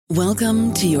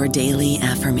Welcome to your daily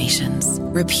affirmations.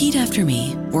 Repeat after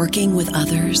me. Working with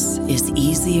others is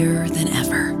easier than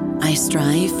ever. I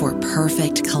strive for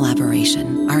perfect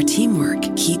collaboration. Our teamwork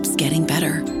keeps getting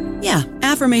better. Yeah,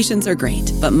 affirmations are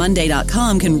great, but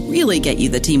Monday.com can really get you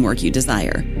the teamwork you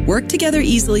desire. Work together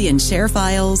easily and share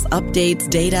files, updates,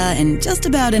 data, and just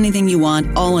about anything you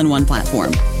want all in one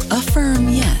platform. Affirm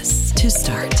yes to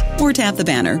start, or tap the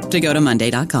banner to go to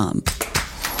Monday.com.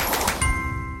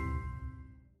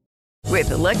 With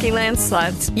the Lucky Land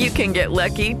Slots, you can get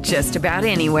lucky just about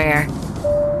anywhere.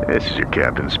 This is your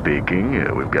captain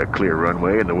speaking. We've got clear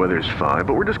runway and the weather's fine,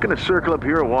 but we're just going to circle up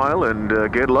here a while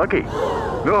and get lucky.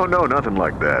 No, nothing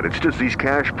like that. It's just these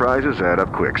cash prizes add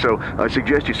up quick. So I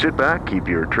suggest you sit back, keep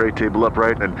your tray table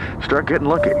upright, and start getting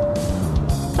lucky.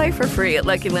 Play for free at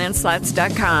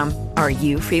LuckyLandSlots.com. Are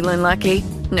you feeling lucky?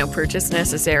 No purchase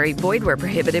necessary. Void where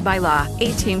prohibited by law.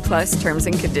 18 plus terms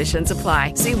and conditions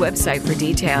apply. See website for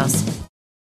details.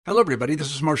 Hello, everybody.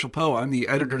 This is Marshall Poe. I'm the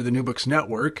editor of the New Books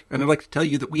Network, and I'd like to tell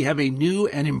you that we have a new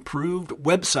and improved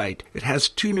website. It has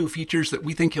 2 new features that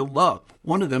we think you'll love.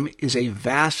 One of them is a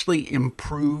vastly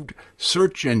improved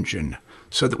search engine,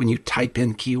 so that when you type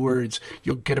in keywords,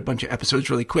 you'll get a bunch of episodes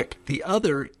really quick. The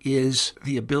other is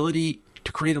the ability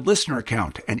to create a listener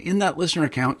account. And in that listener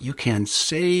account, you can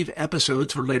save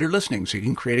episodes for later listening. So you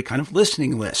can create a kind of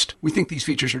listening list. We think these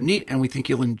features are neat and we think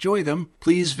you'll enjoy them.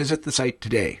 Please visit the site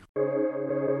today.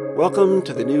 Welcome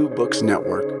to the New Books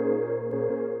Network.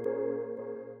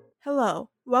 Hello,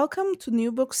 welcome to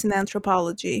New Books in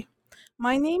Anthropology.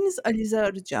 My name is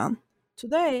Aliza Arıcan.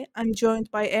 Today, I'm joined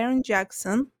by Aaron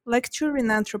Jackson, lecturer in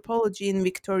anthropology in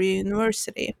Victoria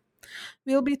University.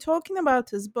 We'll be talking about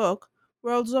his book,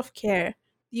 Worlds of Care,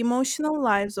 The Emotional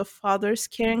Lives of Fathers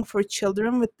Caring for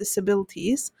Children with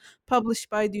Disabilities, published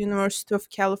by the University of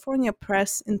California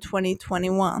Press in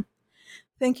 2021.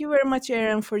 Thank you very much,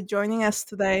 Aaron, for joining us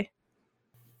today.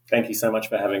 Thank you so much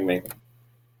for having me.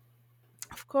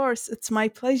 Of course, it's my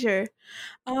pleasure.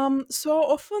 So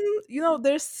often,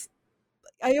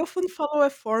 I often follow a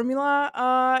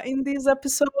formula in these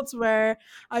episodes where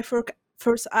I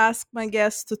first ask my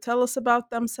guests to tell us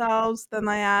about themselves, then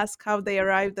I ask how they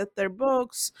arrived at their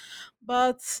books.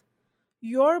 But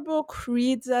your book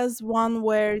reads as one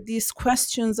where these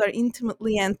questions are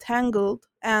intimately entangled,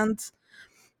 and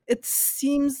it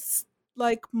seems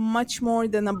like much more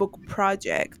than a book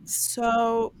project.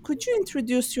 So could you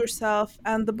introduce yourself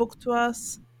and the book to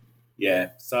us?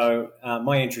 Yeah, so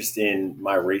my interest in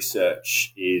my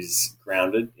research is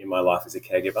grounded in my life as a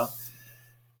caregiver.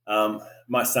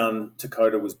 My son,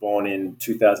 Dakota, was born in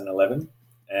 2011,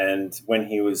 and when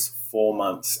he was 4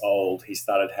 months old, he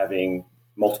started having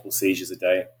multiple seizures a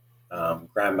day,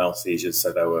 grand mal seizures,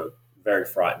 so they were very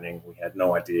frightening. We had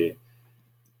no idea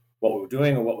what we were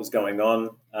doing or what was going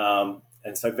on.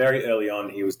 And so very early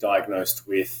on, he was diagnosed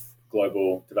with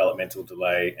global developmental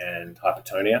delay and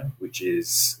hypertonia, which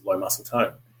is low muscle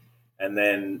tone. And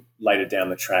then later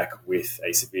down the track with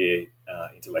a severe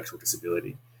intellectual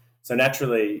disability. So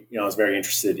naturally, I was very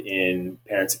interested in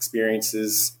parents'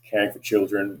 experiences, caring for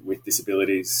children with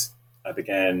disabilities. I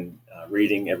began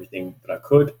reading everything that I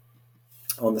could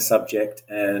on the subject.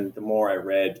 And the more I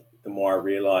read, the more I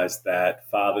realized that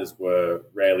fathers were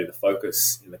rarely the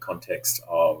focus in the context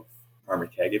of primary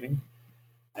caregiving,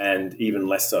 and even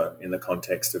less so in the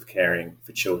context of caring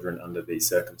for children under these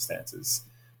circumstances.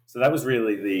 So that was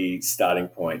really the starting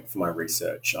point for my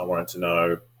research. I wanted to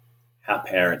know how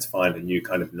parents find a new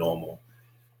kind of normal,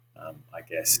 I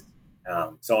guess.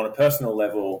 So on a personal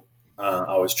level,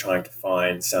 I was trying to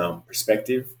find some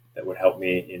perspective that would help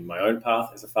me in my own path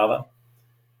as a father.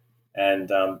 And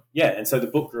so the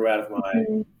book grew out of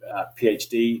my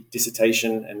PhD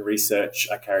dissertation and research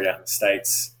I carried out in the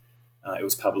States. It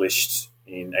was published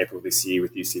in April this year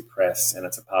with UC Press, and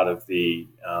it's a part of the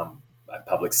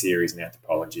public series in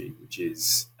anthropology, which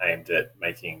is aimed at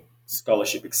making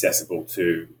scholarship accessible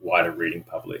to wider reading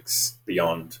publics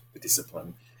beyond the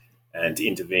discipline and to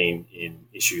intervene in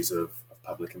issues of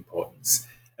public importance.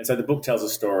 And so the book tells a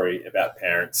story about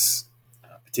parents,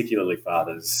 particularly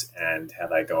fathers, and how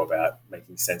they go about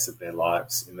making sense of their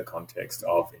lives in the context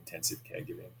of intensive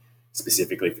caregiving,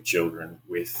 specifically for children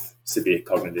with severe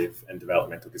cognitive and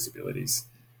developmental disabilities.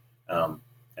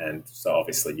 And so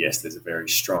obviously, yes, there's a very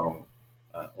strong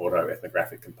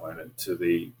autoethnographic component to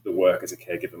the work as a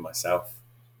caregiver myself.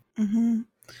 Mm-hmm.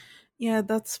 Yeah,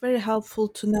 that's very helpful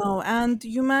to know. And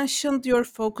you mentioned your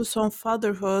focus on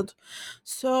fatherhood.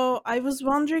 So I was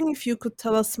wondering if you could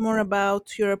tell us more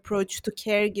about your approach to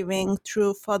caregiving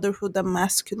through fatherhood and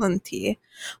masculinity.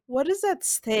 What is at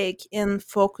stake in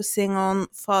focusing on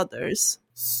fathers?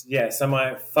 Yeah, so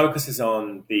my focus is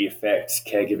on the effect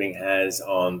caregiving has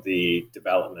on the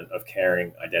development of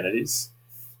caring identities.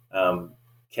 Um,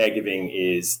 Caregiving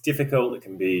is difficult. It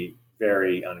can be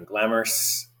very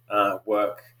unglamorous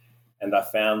work. And I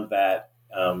found that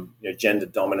gender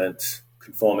dominant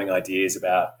conforming ideas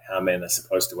about how men are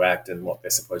supposed to act and what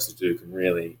they're supposed to do can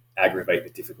really aggravate the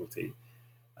difficulty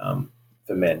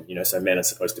for men. So men are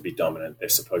supposed to be dominant. They're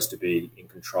supposed to be in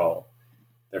control.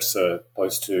 They're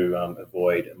supposed to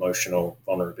avoid emotional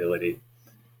vulnerability.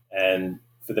 And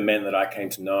for the men that I came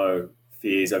to know,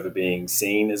 fears over being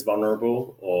seen as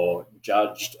vulnerable or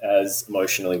judged as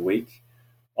emotionally weak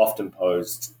often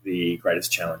posed the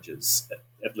greatest challenges,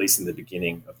 at least in the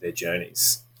beginning of their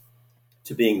journeys,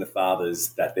 to being the fathers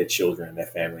that their children and their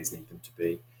families need them to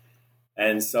be.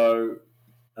 And so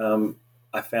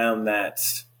I found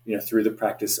that, through the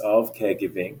practice of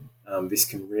caregiving, this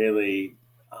can really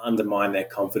undermine their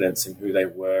confidence in who they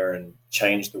were and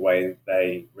change the way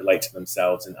they relate to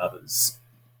themselves and others,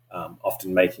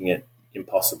 often making it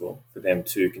impossible for them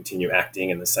to continue acting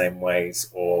in the same ways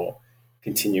or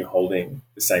continue holding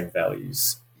the same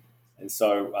values. And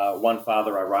so one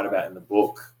father I write about in the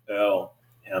book, Earl,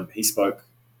 he spoke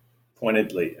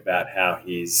pointedly about how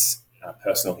his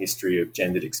personal history of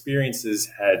gendered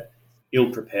experiences had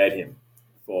ill-prepared him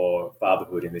for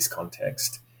fatherhood in this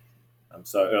context.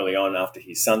 So early on, after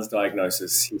his son's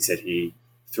diagnosis, he said he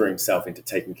threw himself into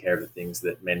taking care of the things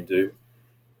that men do,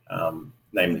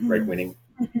 namely breadwinning,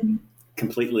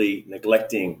 completely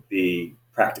neglecting the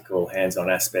practical hands-on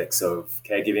aspects of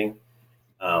caregiving,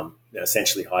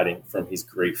 essentially hiding from his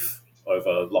grief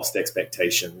over lost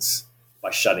expectations by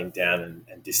shutting down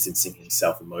and distancing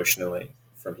himself emotionally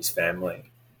from his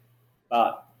family.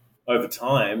 But over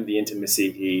time, the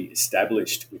intimacy he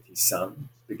established with his son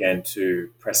began to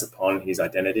press upon his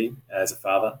identity as a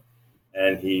father,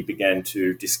 and he began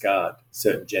to discard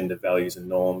certain gender values and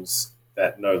norms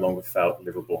that no longer felt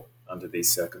livable under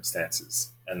these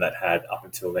circumstances and that had up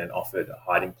until then offered a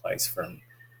hiding place from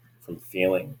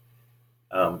feeling.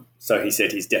 So he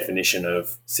said his definition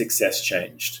of success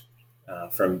changed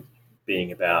from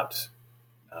being about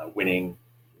winning,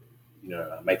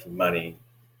 making money,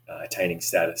 attaining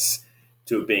status,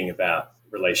 to being about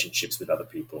relationships with other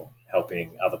people,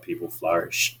 helping other people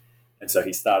flourish. And so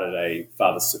he started a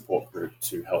father support group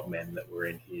to help men that were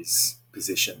in his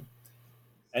position.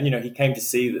 And, he came to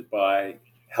see that by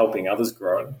helping others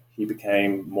grow, he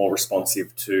became more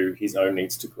responsive to his own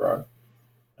needs to grow.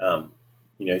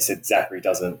 He said, Zachary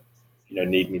doesn't,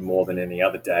 need me more than any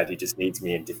other dad. He just needs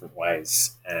me in different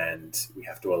ways. And we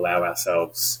have to allow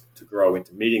ourselves to grow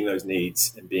into meeting those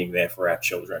needs and being there for our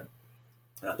children.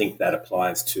 And I think that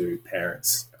applies to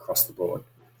parents across the board.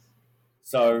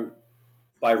 So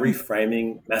by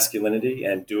reframing masculinity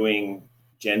and doing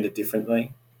gender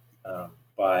differently,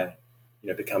 by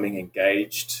becoming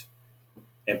engaged,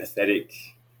 empathetic,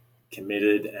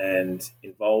 committed, and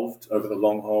involved over the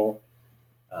long haul,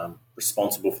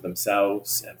 responsible for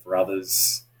themselves and for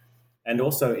others, and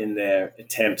also in their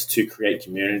attempt to create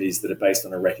communities that are based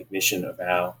on a recognition of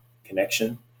our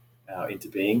connection, our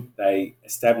interbeing, they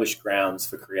establish grounds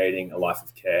for creating a life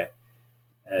of care.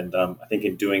 And I think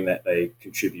in doing that, they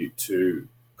contribute to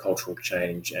cultural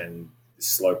change and the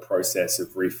slow process of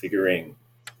refiguring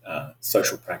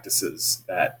social practices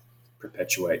that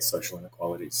perpetuate social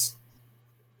inequalities.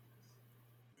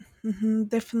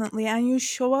 Definitely. And you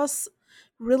show us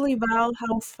really well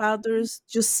how fathers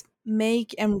just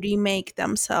make and remake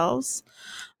themselves.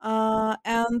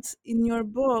 And in your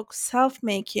book, self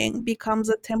making becomes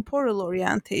a temporal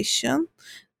orientation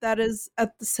that is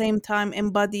at the same time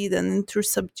embodied and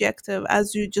intersubjective,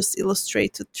 as you just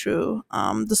illustrated through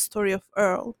the story of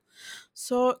Earl.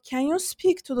 So, can you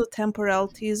speak to the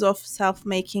temporalities of self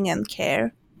making and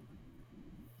care?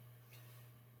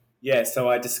 Yeah, so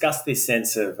I discussed this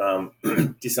sense of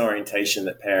disorientation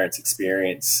that parents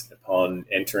experience upon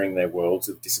entering their worlds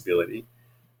of disability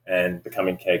and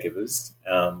becoming caregivers.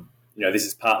 This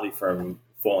is partly from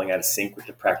falling out of sync with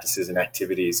the practices and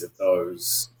activities of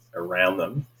those around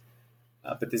them.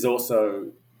 But there's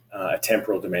also a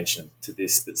temporal dimension to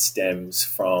this that stems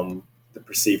from the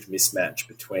perceived mismatch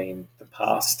between the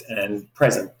past and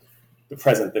present, the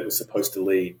present that was supposed to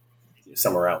lead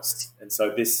somewhere else. And so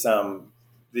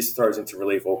this throws into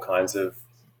relief all kinds of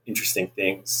interesting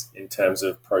things in terms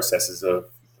of processes of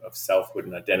selfhood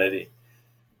and identity.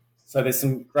 So there's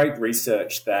some great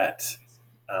research that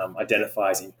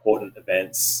identifies important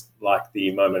events like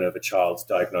the moment of a child's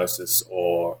diagnosis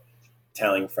or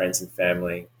telling friends and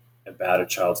family about a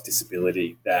child's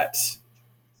disability that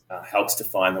helps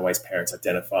define the ways parents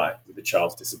identify with the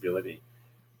child's disability.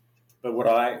 But what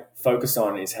I focus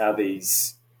on is how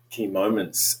these key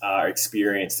moments are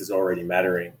experienced as already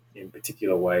mattering in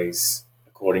particular ways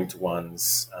according to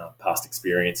one's past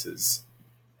experiences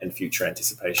and future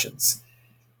anticipations.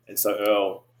 And so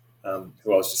Earl,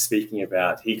 who I was just speaking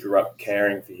about, he grew up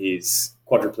caring for his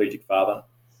quadriplegic father.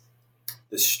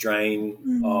 The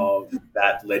strain of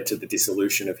that led to the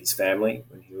dissolution of his family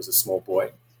when he was a small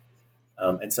boy.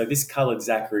 And so this coloured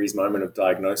Zachary's moment of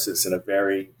diagnosis in a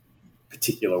very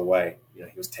particular way. You know,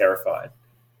 he was terrified.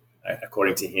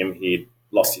 According to him, he'd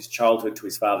lost his childhood to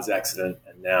his father's accident,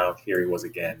 and now here he was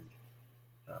again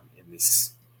in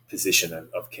this position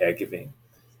of caregiving.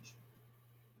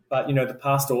 But, you know, the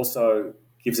past also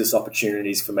gives us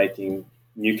opportunities for making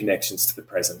new connections to the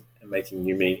present and making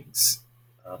new meanings.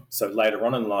 So later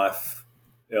on in life,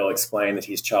 Earl explained that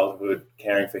his childhood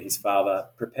caring for his father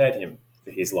prepared him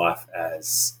for his life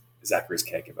as Zachary's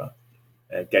caregiver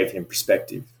and gave him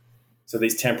perspective. So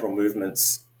these temporal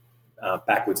movements,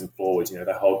 backwards and forwards, you know,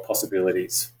 they hold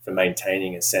possibilities for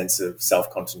maintaining a sense of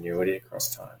self-continuity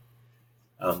across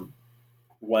time.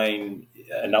 Wayne,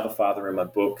 another father in my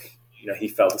book, you know, he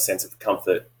felt a sense of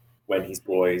comfort when his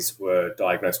boys were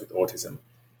diagnosed with autism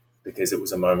because it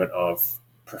was a moment of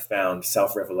profound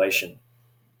self-revelation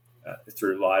that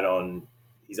threw light on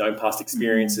his own past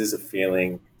experiences of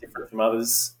feeling different from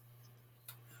others,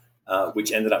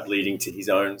 which ended up leading to his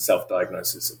own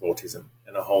self-diagnosis of autism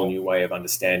and a whole new way of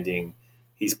understanding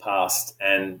his past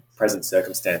and present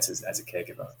circumstances as a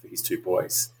caregiver for his two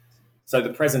boys. So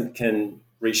the present can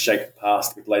reshape the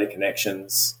past with later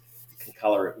connections, can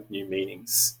colour it with new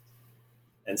meanings.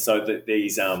 And so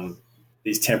these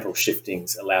temporal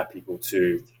shiftings allow people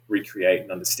to recreate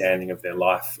an understanding of their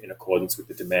life in accordance with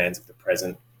the demands of the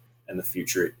present and the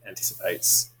future it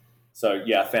anticipates. So,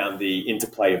 yeah, I found the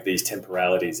interplay of these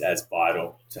temporalities as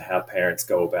vital to how parents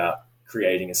go about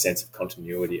creating a sense of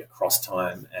continuity across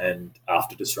time and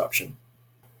after disruption.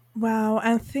 Wow,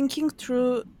 and thinking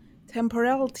through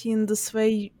temporality in this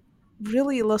way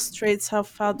really illustrates how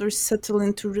fathers settle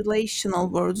into relational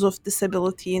worlds of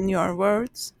disability in your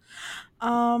words.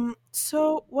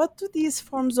 So what do these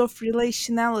forms of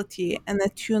relationality and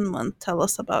attunement tell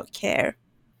us about care?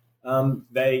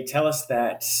 They tell us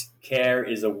that care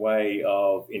is a way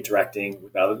of interacting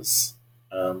with others.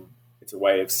 It's a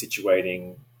way of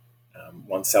situating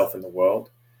oneself in the world.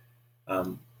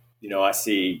 You know, I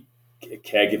see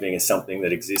caregiving as something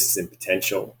that exists in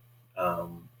potential.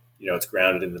 You know, it's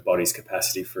grounded in the body's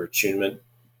capacity for attunement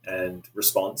and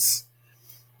response.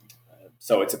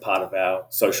 So it's a part of our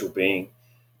social being.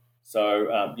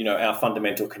 So, you know, our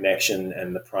fundamental connection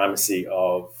and the primacy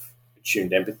of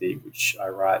attuned empathy, which I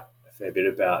write a fair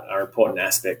bit about, are important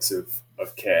aspects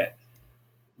of care.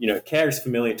 You know, care is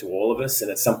familiar to all of us, and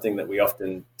it's something that we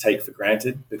often take for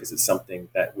granted because it's something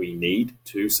that we need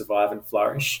to survive and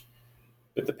flourish.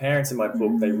 But the parents in my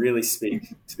book, they really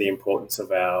speak to the importance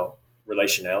of our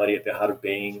relationality at the heart of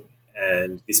being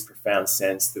and this profound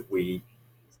sense that we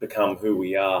become who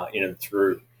we are in and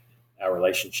through our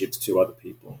relationships to other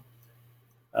people.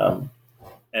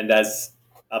 And as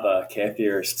other care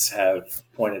theorists have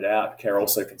pointed out, care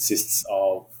also consists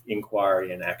of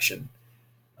inquiry and action.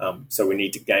 So we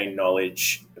need to gain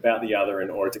knowledge about the other in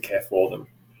order to care for them.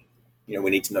 You know,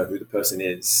 we need to know who the person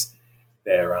is,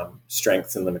 their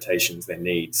strengths and limitations, their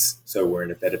needs, so we're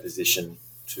in a better position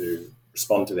to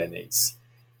respond to their needs.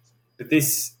 But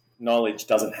this knowledge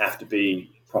doesn't have to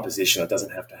be propositional. It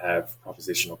doesn't have to have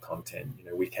propositional content. You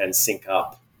know, we can sync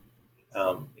up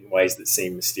in ways that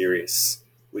seem mysterious,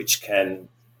 which can,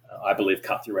 I believe,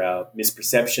 cut through our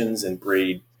misperceptions and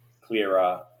breed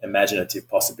clearer imaginative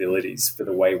possibilities for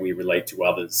the way we relate to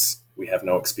others we have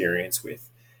no experience with.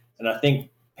 And I think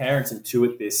parents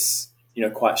intuit this, you know,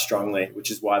 quite strongly,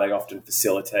 which is why they often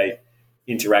facilitate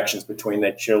interactions between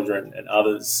their children and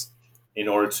others in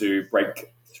order to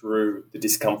break through the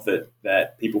discomfort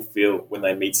that people feel when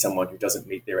they meet someone who doesn't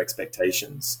meet their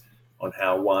expectations on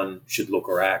how one should look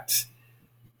or act,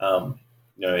 you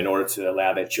know, in order to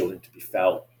allow their children to be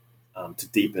felt, to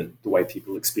deepen the way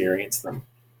people experience them,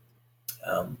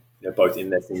 you know, both in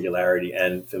their singularity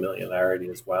and familiarity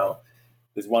as well.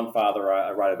 There's one father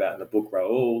I write about in the book,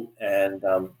 Raul, and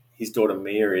his daughter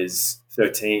Mia is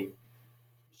 13.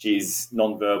 She's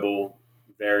nonverbal,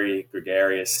 very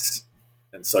gregarious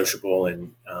and sociable,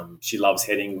 and she loves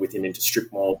heading with him into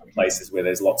strip malls and places where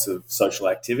there's lots of social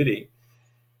activity.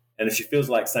 And if she feels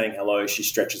like saying hello, she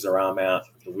stretches her arm out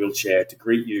of the wheelchair to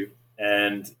greet you.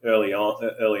 And early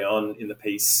on in the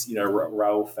piece, you know,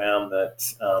 Raul found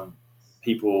that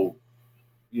people,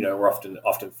 you know, were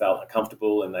often felt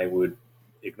uncomfortable and they would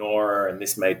ignore her, and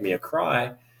this made Mia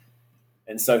cry.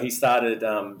 And so he started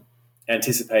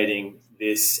anticipating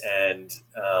this and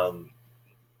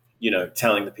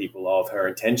telling the people of her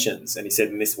intentions. And he said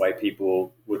in this way,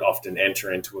 people would often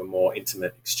enter into a more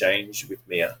intimate exchange with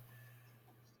Mia.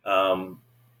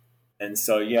 And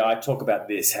so, I talk about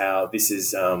this, how this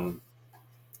is a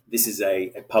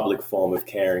public form of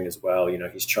caring as well.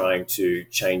 He's trying to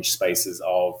change spaces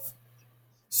of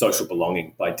social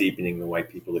belonging by deepening the way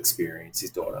people experience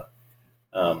his daughter.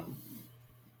 And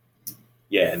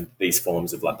these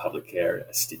forms of like public care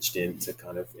are stitched into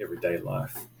kind of everyday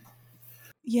life.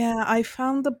 Yeah, I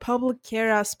found the public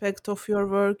care aspect of your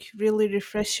work really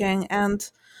refreshing, and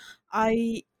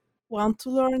I want to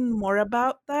learn more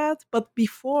about that. But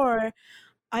before,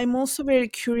 I'm also very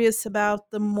curious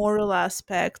about the moral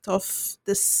aspect of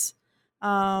this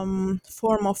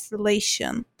form of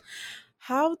relation.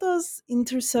 How does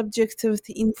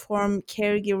intersubjectivity inform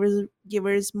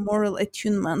caregivers' moral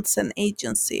attunements and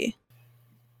agency?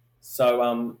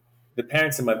 So the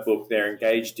parents in my book, they're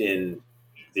engaged in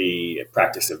the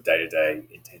practice of day-to-day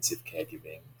intensive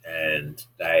caregiving, and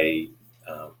they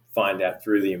find out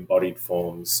through the embodied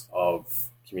forms of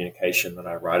communication that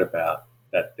I write about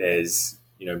that there's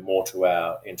more to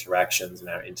our interactions and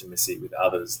our intimacy with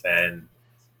others than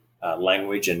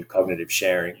language and cognitive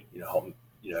sharing.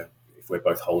 If we're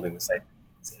both holding the same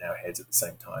things in our heads at the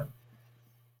same time.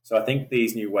 So I think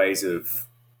these new ways of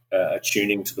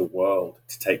attuning to the world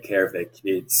to take care of their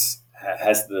kids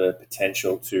has the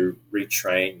potential to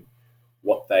retrain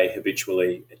what they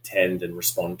habitually attend and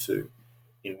respond to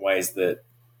in ways that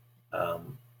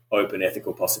open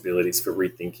ethical possibilities for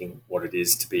rethinking what it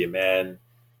is to be a man,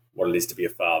 what it is to be a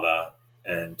father,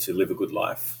 and to live a good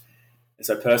life. And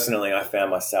so personally, I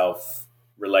found myself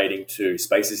relating to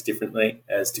spaces differently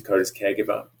as Dakota's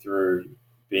caregiver through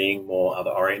being more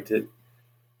other-oriented.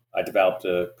 I developed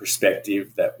a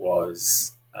perspective that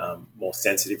was more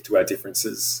sensitive to our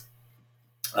differences.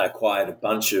 I acquired a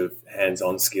bunch of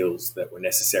hands-on skills that were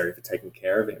necessary for taking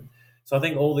care of him. So I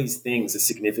think all these things are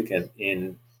significant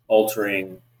in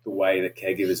altering the way that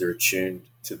caregivers are attuned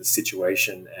to the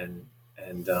situation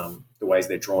and the ways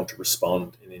they're drawn to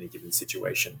respond in any given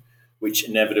situation, which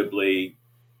inevitably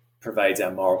pervades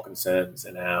our moral concerns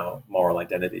and our moral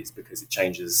identities because it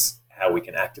changes how we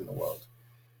can act in the world.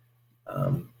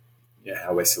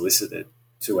 How we're solicited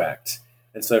to act.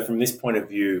 And so from this point of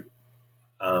view,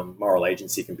 moral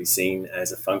agency can be seen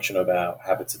as a function of our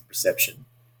habits of perception.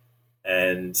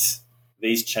 And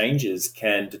these changes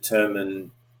can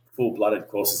determine full-blooded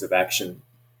courses of action.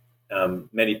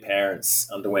 Many parents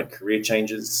underwent career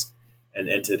changes and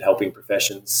entered helping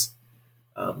professions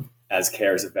as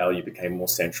care as a value became more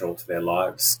central to their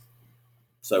lives.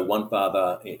 So one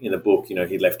father in the book,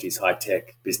 he left his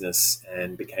high-tech business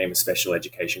and became a special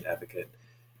education advocate,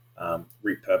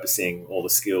 repurposing all the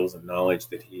skills and knowledge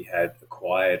that he had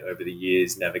acquired over the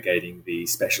years navigating the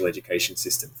special education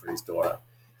system for his daughter.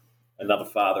 Another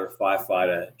father, a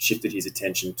firefighter, shifted his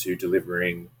attention to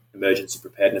delivering emergency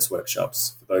preparedness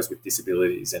workshops for those with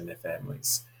disabilities and their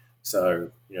families. So,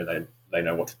 they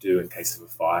know what to do in case of a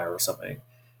fire or something.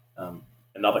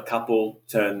 Another couple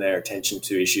turned their attention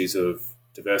to issues of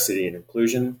diversity and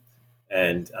inclusion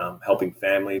and helping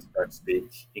families who don't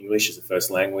speak English as a first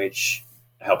language,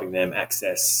 helping them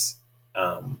access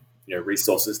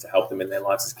resources to help them in their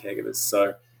lives as caregivers.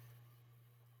 So,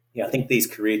 I think these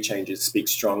career changes speak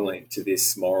strongly to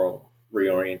this moral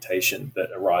reorientation that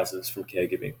arises from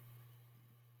caregiving.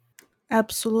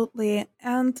 Absolutely.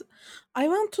 And I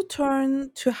want to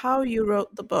turn to how you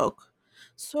wrote the book.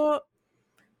 So,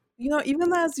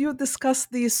 even as you discuss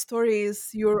these stories,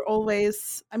 you're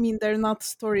always, I mean, they're not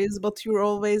stories, but you're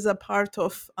always a part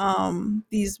of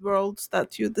these worlds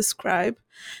that you describe.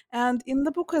 And in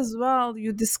the book as well,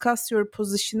 you discuss your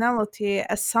positionality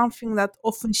as something that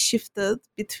often shifted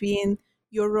between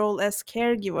your role as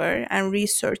caregiver and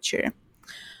researcher.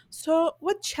 So,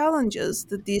 what challenges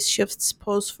did these shifts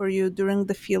pose for you during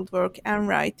the fieldwork and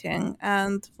writing,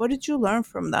 and what did you learn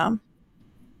from them?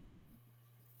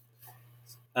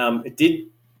 It did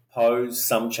pose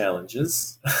some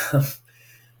challenges.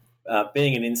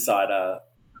 Being an insider,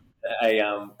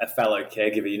 a fellow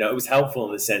caregiver, it was helpful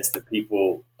in the sense that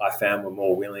people I found were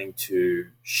more willing to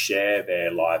share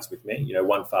their lives with me.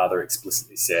 One father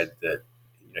explicitly said that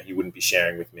he wouldn't be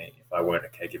sharing with me if I weren't a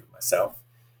caregiver myself.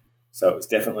 So it was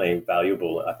definitely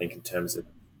valuable, I think, in terms of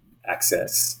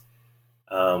access.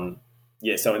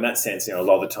 So in that sense, a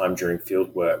lot of the time during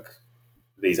field work,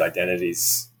 these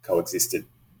identities coexisted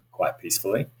quite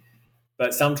peacefully.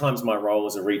 But sometimes my role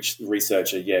as a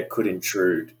researcher, could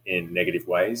intrude in negative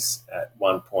ways. At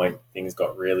one point, things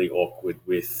got really awkward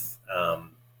with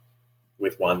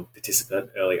one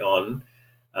participant early on.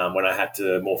 when I had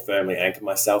to more firmly anchor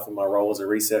myself in my role as a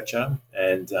researcher.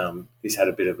 And this had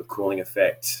a bit of a cooling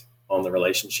effect on the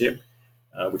relationship,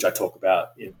 which I talk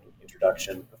about in the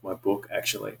introduction of my book,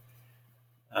 actually.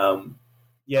 But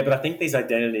I think these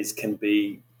identities can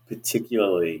be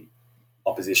particularly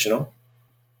oppositional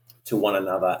to one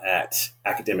another at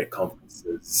academic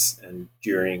conferences and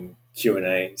during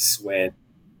Q&As when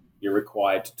you're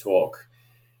required to talk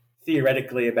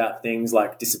theoretically about things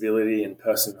like disability and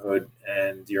personhood,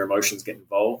 and your emotions get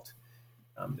involved,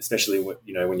 especially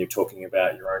when you're talking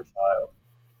about your own child.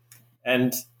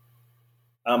 And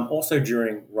also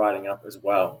during writing up as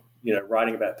well,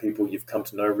 writing about people you've come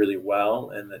to know really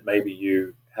well and that maybe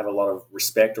you have a lot of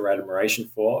respect or admiration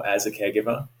for as a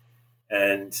caregiver,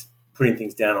 and putting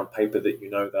things down on paper that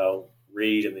they'll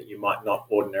read and that you might not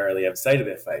ordinarily ever say to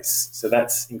their face. So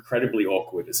that's incredibly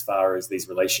awkward as far as these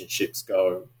relationships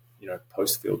go,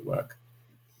 post field work.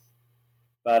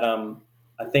 But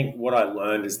I think what I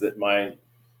learned is that my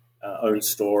own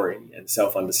story and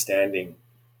self-understanding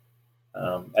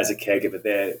as a caregiver,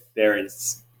 they're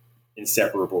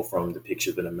inseparable from the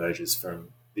picture that emerges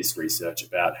from this research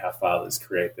about how fathers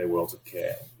create their worlds of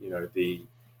care. The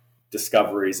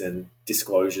discoveries and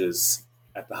disclosures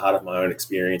at the heart of my own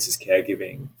experience as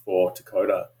caregiving for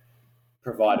Dakota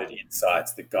provided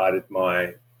insights that guided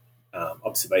my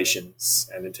observations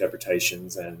and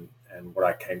interpretations and what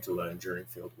I came to learn during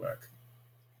field work.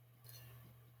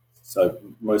 So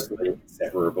mostly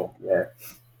separable, yeah.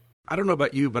 I don't know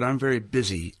about you, but I'm very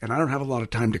busy and I don't have a lot of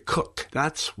time to cook.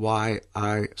 That's why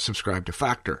I subscribe to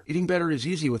Factor. Eating better is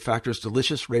easy with Factor's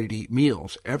delicious, ready-to-eat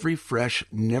meals. Every fresh,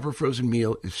 never frozen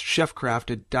meal is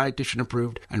chef-crafted, dietitian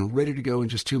approved, and ready to go in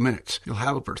just 2 minutes. You'll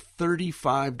have over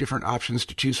 35 different options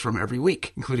to choose from every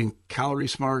week, including Calorie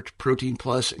Smart, Protein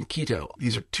Plus, and Keto.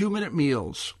 These are 2-minute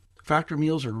meals. Factor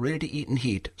meals are ready to eat and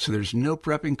heat, so there's no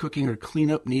prepping, cooking, or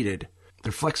cleanup needed.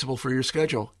 They're flexible for your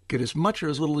schedule. Get as much or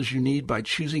as little as you need by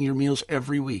choosing your meals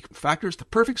every week. Factor's the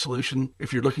perfect solution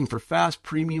if you're looking for fast,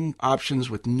 premium options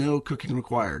with no cooking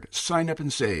required. Sign up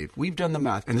and save. We've done the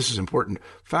math, and this is important.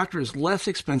 Factor is less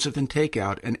expensive than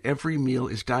takeout, and every meal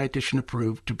is dietitian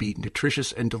approved to be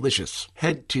nutritious and delicious.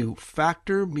 Head to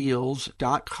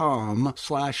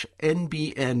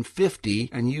factormeals.com/NBN50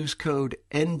 and use code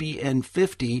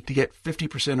NBN50 to get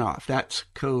 50% off. That's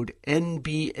code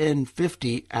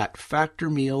NBN50 at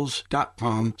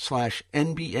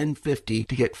factormeals.com/NBN50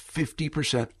 to get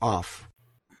 50% off.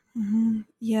 Mm-hmm.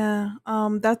 Yeah,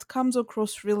 that comes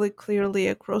across really clearly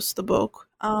across the book.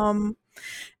 And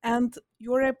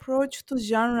your approach to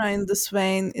genre in this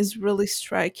vein is really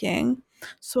striking.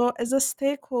 So, as a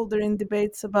stakeholder in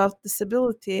debates about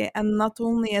disability, and not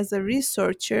only as a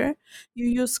researcher, you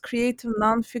use creative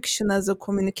nonfiction as a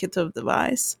communicative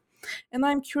device. And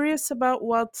I'm curious about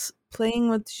what playing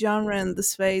with genre in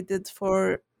this way did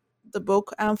for the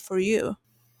book and for you.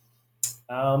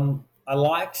 I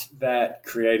liked that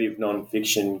creative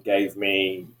nonfiction gave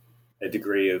me a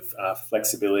degree of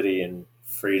flexibility and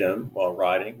freedom while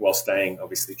writing, while staying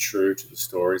obviously true to the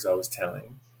stories I was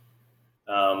telling.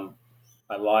 I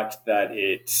liked that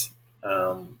it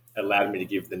allowed me to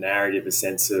give the narrative a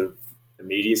sense of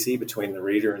immediacy between the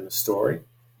reader and the story.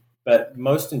 But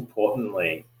most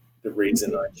importantly, the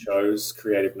reason I chose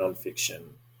creative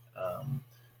nonfiction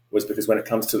was because when it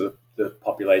comes to the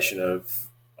population of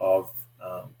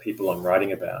people I'm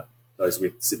writing about, those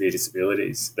with severe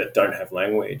disabilities that don't have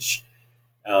language,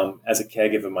 as a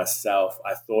caregiver myself,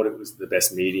 I thought it was the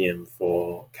best medium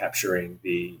for capturing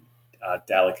the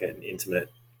delicate and intimate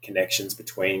connections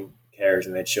between carers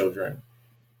and their children,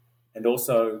 and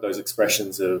also those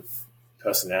expressions of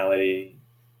personality,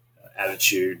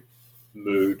 attitude,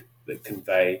 mood that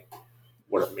convey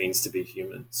what it means to be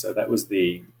human. So that was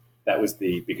the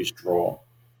biggest draw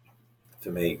for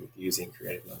me with using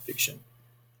creative nonfiction.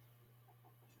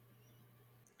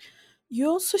 You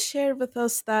also shared with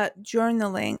us that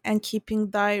journaling and keeping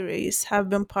diaries have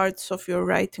been parts of your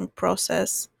writing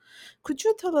process. Could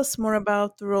you tell us more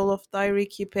about the role of diary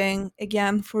keeping,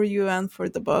 again, for you and for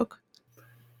the book?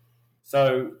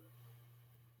 So,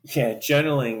 yeah,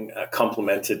 journaling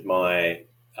complemented my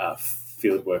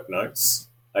fieldwork notes.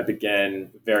 I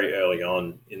began very early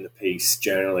on in the piece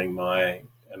journaling my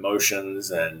emotions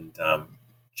and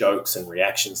jokes and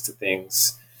reactions to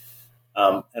things.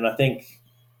 And I think,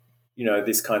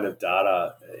 this kind of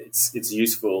data, it's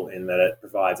useful in that it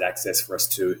provides access for us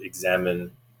to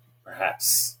examine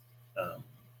perhaps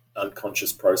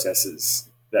unconscious processes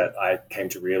that I came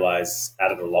to realize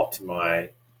added a lot to my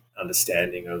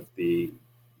understanding of the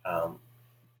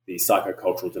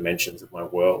psychocultural dimensions of my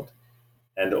world,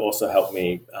 and it also helped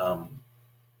me,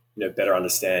 better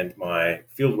understand my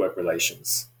fieldwork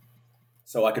relations.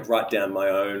 So I could write down my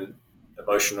own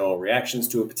emotional reactions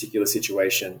to a particular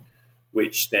situation,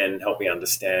 which then helped me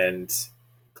understand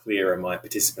clearer my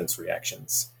participants'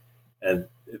 reactions. And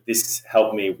this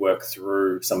helped me work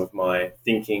through some of my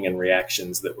thinking and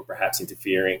reactions that were perhaps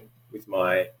interfering with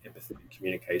my empathetic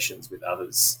communications with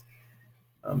others.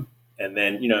 And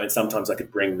then, and sometimes I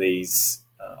could bring these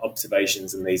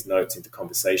observations and these notes into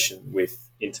conversation with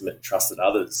intimate and trusted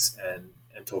others and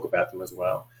talk about them as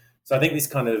well. So I think this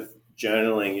kind of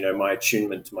journaling, my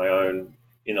attunement to my own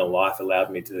inner life allowed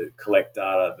me to collect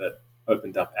data that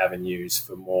opened up avenues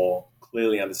for more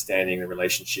clearly understanding the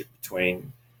relationship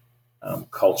between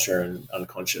culture and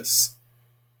unconscious.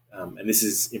 And this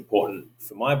is important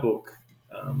for my book,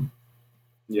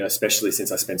 especially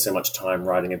since I spend so much time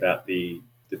writing about the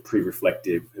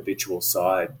pre-reflective habitual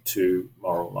side to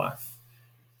moral life.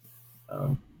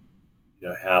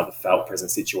 How the felt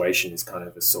present situation is kind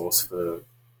of a source of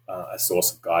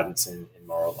guidance in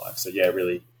moral life. So yeah, it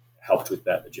really helped with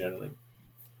that, the journaling.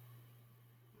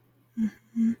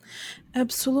 Mhm.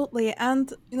 Absolutely.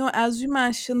 And, as you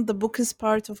mentioned, the book is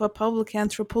part of a public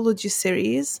anthropology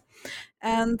series.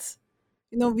 And,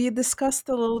 we discussed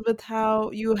a little bit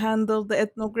how you handle the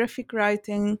ethnographic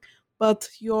writing, but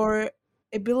your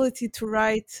ability to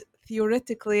write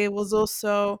theoretically was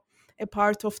also a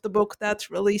part of the book that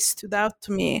really stood out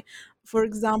to me. For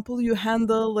example, you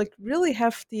handle like really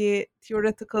hefty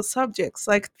theoretical subjects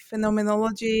like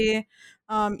phenomenology,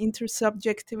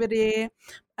 intersubjectivity,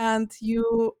 and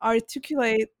you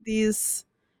articulate these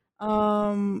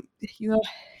you know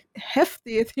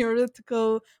hefty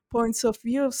theoretical points of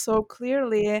view so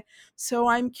clearly. So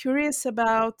I'm curious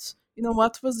about,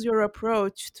 what was your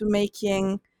approach to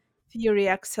making theory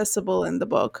accessible in the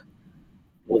book?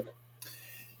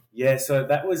 Yeah, so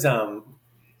that was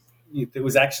it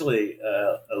was actually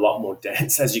a lot more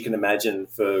dense, as you can imagine,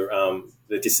 for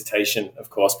the dissertation, of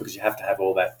course, because you have to have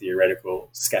all that theoretical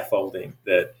scaffolding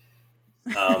that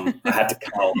I had to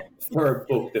cull for a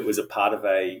book that was a part of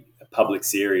a public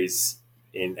series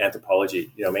in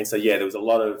anthropology. You know what I mean? So yeah, there was a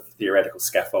lot of theoretical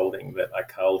scaffolding that I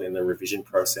culled in the revision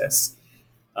process,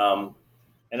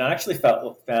 and I actually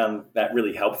found that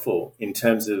really helpful in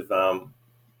terms of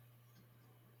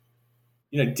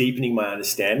deepening my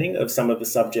understanding of some of the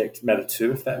subject matter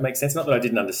too, if that makes sense. Not that I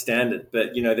didn't understand it,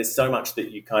 but there's so much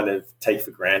that you kind of take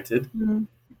for granted, and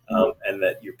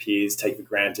that your peers take for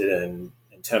granted, and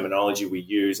terminology we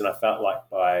use. And I felt like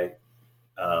by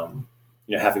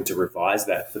having to revise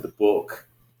that for the book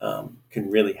can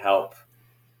really help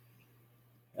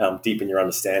deepen your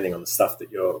understanding on the stuff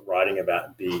that you're writing about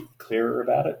and be clearer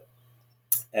about it.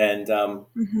 And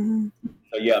Hmm.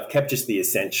 so yeah, I've kept just the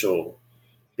essential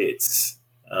bits.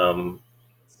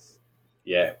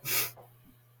 Yeah.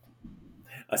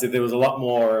 I said there was a lot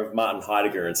more of Martin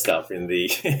Heidegger and stuff in the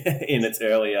in its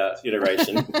earlier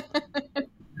iteration.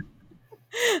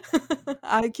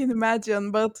 I can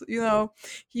imagine, but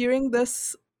hearing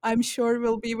this, I'm sure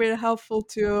will be very helpful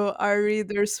to our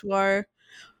readers who are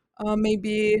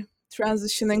maybe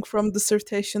transitioning from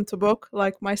dissertation to book,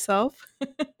 like myself.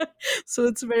 So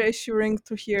it's very assuring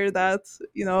to hear that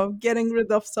getting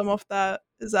rid of some of that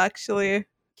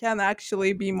can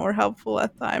actually be more helpful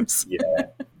at times. Yeah,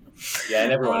 yeah,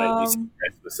 and everyone at UC um,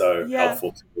 Press was so yeah,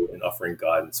 helpful too in offering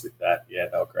guidance with that. Yeah,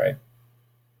 they were great.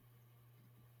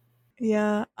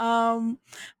 yeah.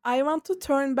 I want to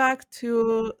turn back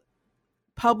to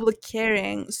public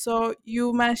caring. So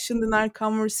you mentioned in our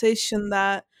conversation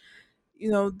that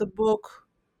the book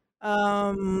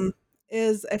um,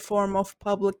 is a form of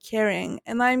public caring.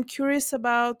 And I'm curious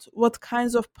about what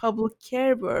kinds of public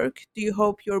care work do you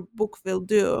hope your book will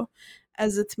do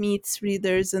as it meets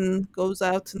readers and goes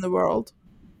out in the world?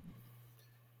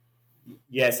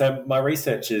 Yeah, so my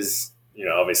research is,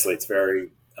 obviously it's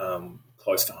very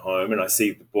close to home, and I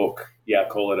see the book, I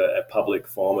call it a public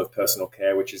form of personal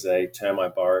care, which is a term I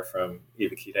borrow from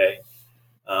Eva Kide.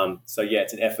 So yeah,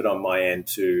 it's an effort on my end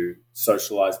to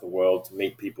socialize the world, to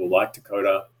meet people like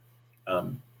Dakota,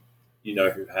 um,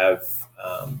 who have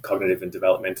cognitive and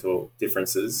developmental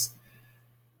differences.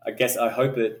 I guess I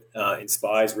hope it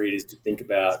inspires readers to think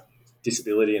about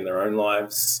disability in their own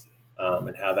lives,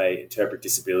 and how they interpret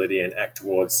disability and act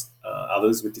towards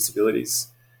others with disabilities.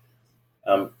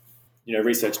 Um,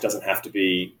 Research doesn't have to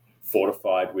be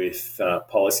fortified with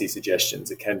policy suggestions.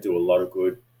 It can do a lot of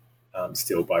good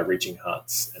still by reaching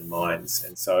hearts and minds.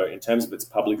 And so, in terms of its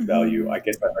public value, Hmm. I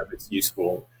guess I hope it's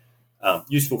useful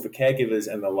for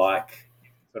caregivers and the like.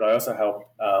 But I also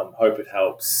hope it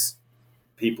helps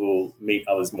people meet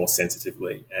others more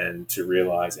sensitively and to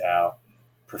realize our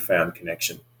profound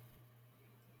connection.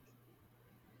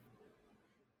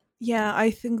 Yeah, I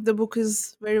think the book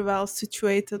is very well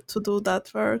situated to do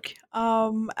that work.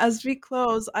 As we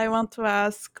close, I want to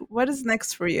ask, what is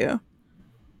next for you?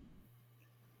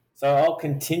 So I'll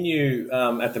continue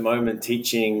at the moment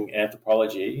teaching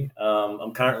anthropology.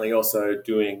 I'm currently also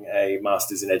doing a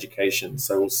master's in education,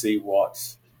 so we'll see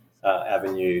what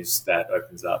avenues that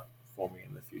opens up for me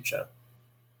in the future.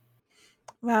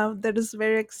 Wow, that is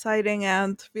very exciting,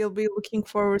 and we'll be looking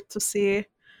forward to see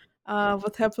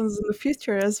what happens in the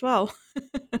future as well.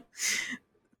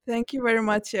 Thank you very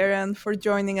much, Aaron, for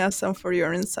joining us and for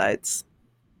your insights.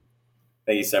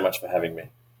 Thank you so much for having me.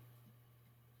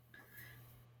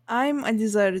 I'm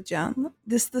Adiza Arjan.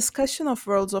 This discussion of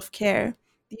worlds of care,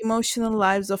 the emotional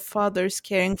lives of fathers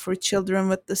caring for children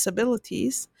with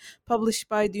disabilities, published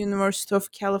by the University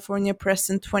of California Press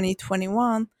in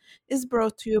 2021, is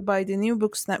brought to you by the New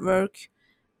Books Network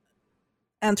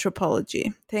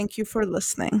Anthropology. Thank you for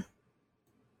listening.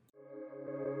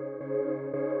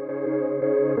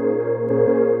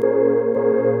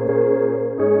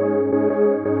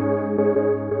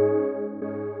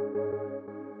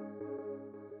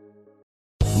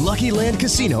 Lucky Land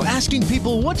Casino, asking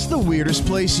people, what's the weirdest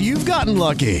place you've gotten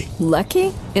lucky?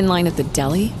 Lucky? In line at the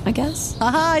deli, I guess?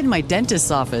 Aha, in my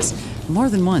dentist's office. More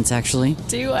than once, actually.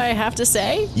 Do I have to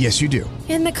say? Yes, you do.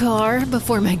 In the car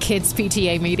before my kids'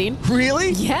 PTA meeting.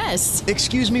 Really? Yes.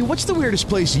 Excuse me, what's the weirdest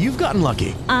place you've gotten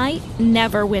lucky? I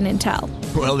never win and tell.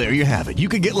 Well, there you have it. You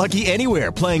can get lucky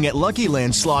anywhere, playing at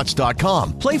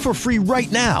LuckyLandSlots.com. Play for free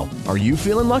right now. Are you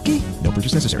feeling lucky? No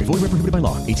purchase necessary. Void where prohibited by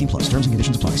law. 18+. Terms and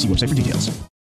conditions apply. See website for details.